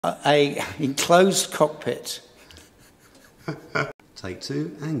A enclosed cockpit. Take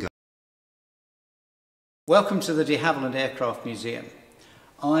two and go. Welcome to the Havilland Aircraft Museum.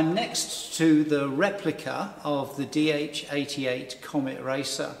 I'm next to the replica of the DH88 Comet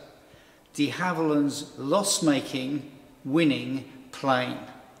racer, de Havilland's loss-making, winning plane.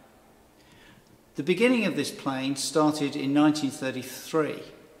 The beginning of this plane started in 1933.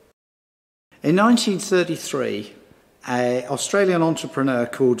 In 1933, an Australian entrepreneur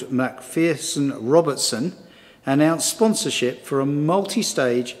called MacRobertson announced sponsorship for a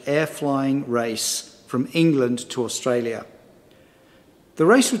multi-stage air-flying race from England to Australia. The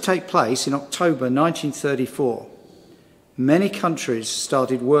race would take place in October 1934. Many countries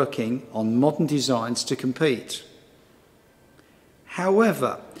started working on modern designs to compete.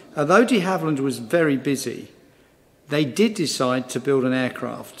 However, although de Havilland was very busy, they did decide to build an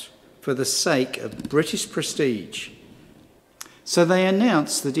aircraft for the sake of British prestige. So they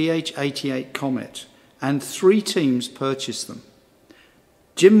announced the DH88 Comet, and 3 teams purchased them.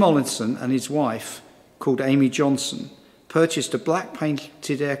 Jim Mollison and his wife, called Amy Johnson, purchased a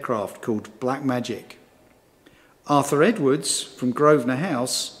black-painted aircraft called Black Magic. Arthur Edwards from Grosvenor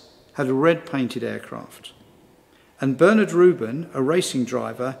House had a red-painted aircraft. And Bernard Rubin, a racing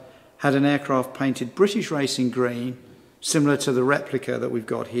driver, had an aircraft painted British Racing green, similar to the replica that we've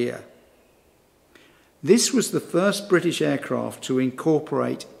got here. This was the first British aircraft to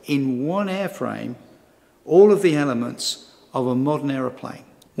incorporate in one airframe all of the elements of a modern aeroplane.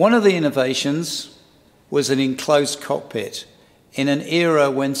 One of the innovations was an enclosed cockpit. In an era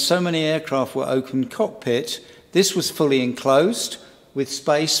when so many aircraft were open cockpit, this was fully enclosed with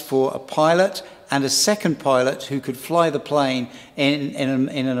space for a pilot and a second pilot who could fly the plane in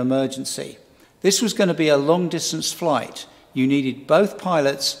an emergency. This was going to be a long-distance flight. You needed both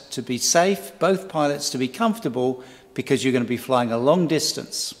pilots to be safe, both pilots to be comfortable, because you're going to be flying a long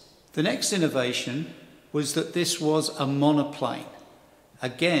distance. The next innovation was that this was a monoplane.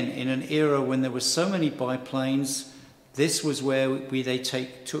 Again, in an era when there were so many biplanes, this was where they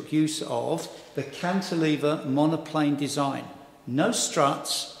took use of the cantilever monoplane design. No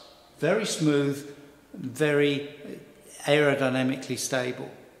struts, very smooth, very aerodynamically stable.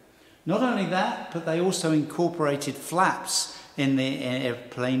 Not only that, but they also incorporated flaps in the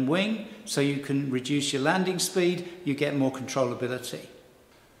airplane wing, so you can reduce your landing speed, you get more controllability.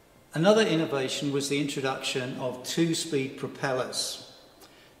 Another innovation was the introduction of 2-speed propellers.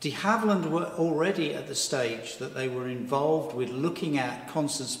 De Havilland were already at the stage that they were involved with looking at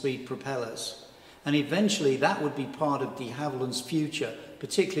constant speed propellers, and eventually that would be part of de Havilland's future,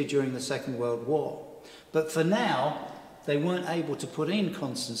 particularly during the Second World War. But for now, they weren't able to put in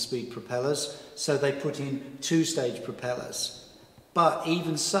constant speed propellers, so they put in 2-stage propellers. But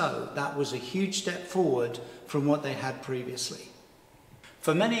even so, that was a huge step forward from what they had previously.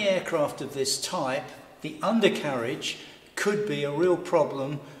 For many aircraft of this type, the undercarriage could be a real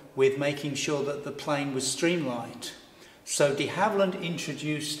problem with making sure that the plane was streamlined. So de Havilland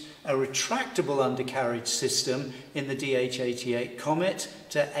introduced a retractable undercarriage system in the DH88 Comet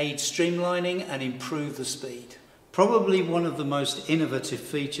to aid streamlining and improve the speed. Probably one of the most innovative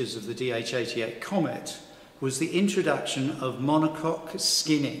features of the DH88 Comet was the introduction of monocoque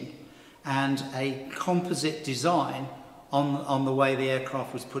skinning and a composite design on the way the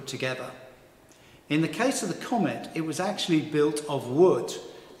aircraft was put together. In the case of the Comet, it was actually built of wood,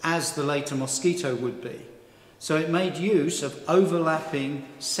 as the later Mosquito would be. So it made use of overlapping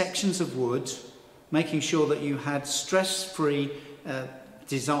sections of wood, making sure that you had stress-free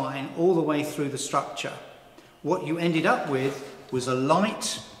design all the way through the structure. What you ended up with was a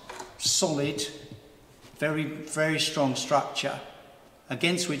light, solid, very, very strong structure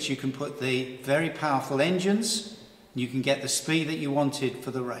against which you can put the very powerful engines. You can get the speed that you wanted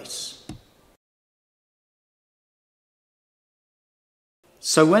for the race.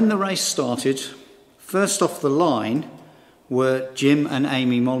 So when the race started, first off the line were Jim and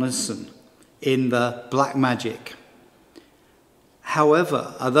Amy Mollison in the Black Magic.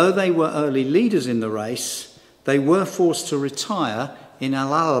 However, although they were early leaders in the race, they were forced to retire in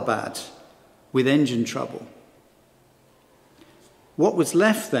Allahabad with engine trouble. What was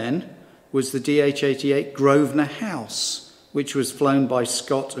left then was the DH88 Grosvenor House, which was flown by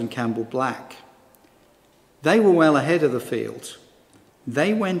Scott and Campbell Black. They were well ahead of the field.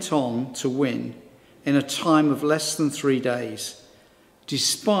 They went on to win in a time of less than 3 days,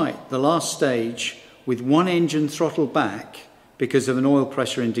 despite the last stage with one engine throttled back because of an oil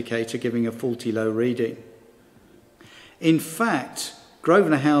pressure indicator giving a faulty low reading. In fact,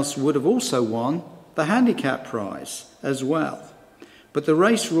 Grosvenor House would have also won the handicap prize as well, but the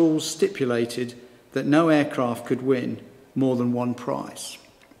race rules stipulated that no aircraft could win more than one prize.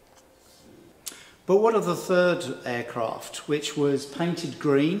 But what of the third aircraft, which was painted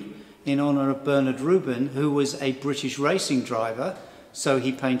green in honour of Bernard Rubin, who was a British racing driver, so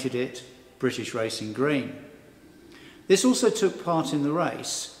he painted it British Racing Green. This also took part in the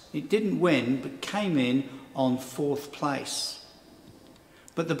race. It didn't win, but came in on 4th place.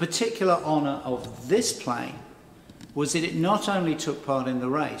 But the particular honour of this plane was that it not only took part in the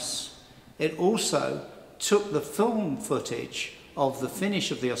race, it also took the film footage of the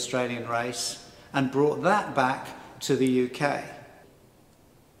finish of the Australian race and brought that back to the UK.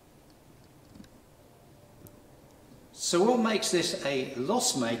 So what makes this a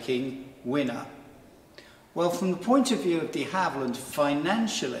loss-making winner? Well, from the point of view of de Havilland,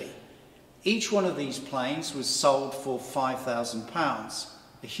 financially, each one of these planes was sold for £5,000,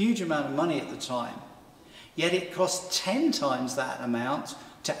 a huge amount of money at the time. Yet it cost 10 times that amount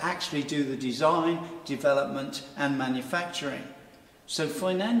to actually do the design, development and manufacturing. So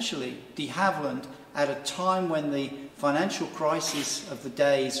financially, de Havilland, at a time when the financial crisis of the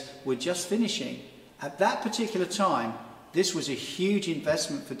days were just finishing, at that particular time, this was a huge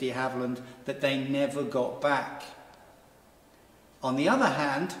investment for de Havilland that they never got back. On the other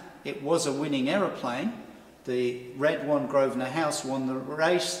hand, it was a winning aeroplane. The red one, Grosvenor House, won the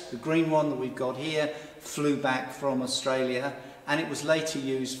race. The green one that we've got here flew back from Australia, and it was later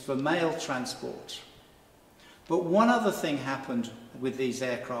used for mail transport. But one other thing happened with these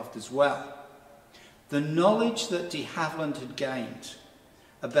aircraft as well. The knowledge that de Havilland had gained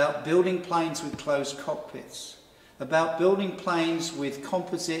about building planes with closed cockpits, about building planes with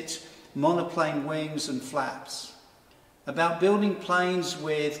composite monoplane wings and flaps, about building planes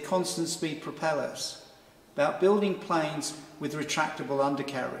with constant speed propellers, about building planes with retractable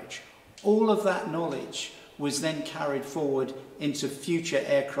undercarriage. All of that knowledge was then carried forward into future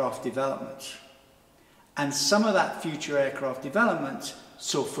aircraft development. And some of that future aircraft development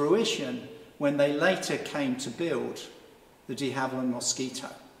saw fruition when they later came to build the de Havilland Mosquito.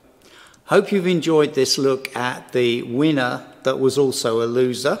 Hope you've enjoyed this look at the winner that was also a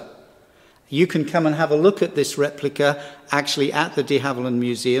loser. You can come and have a look at this replica actually at the de Havilland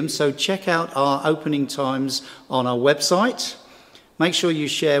Museum, so check out our opening times on our website. Make sure you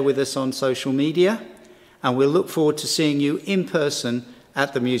share with us on social media, and we'll look forward to seeing you in person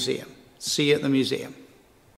at the museum. See you at the museum.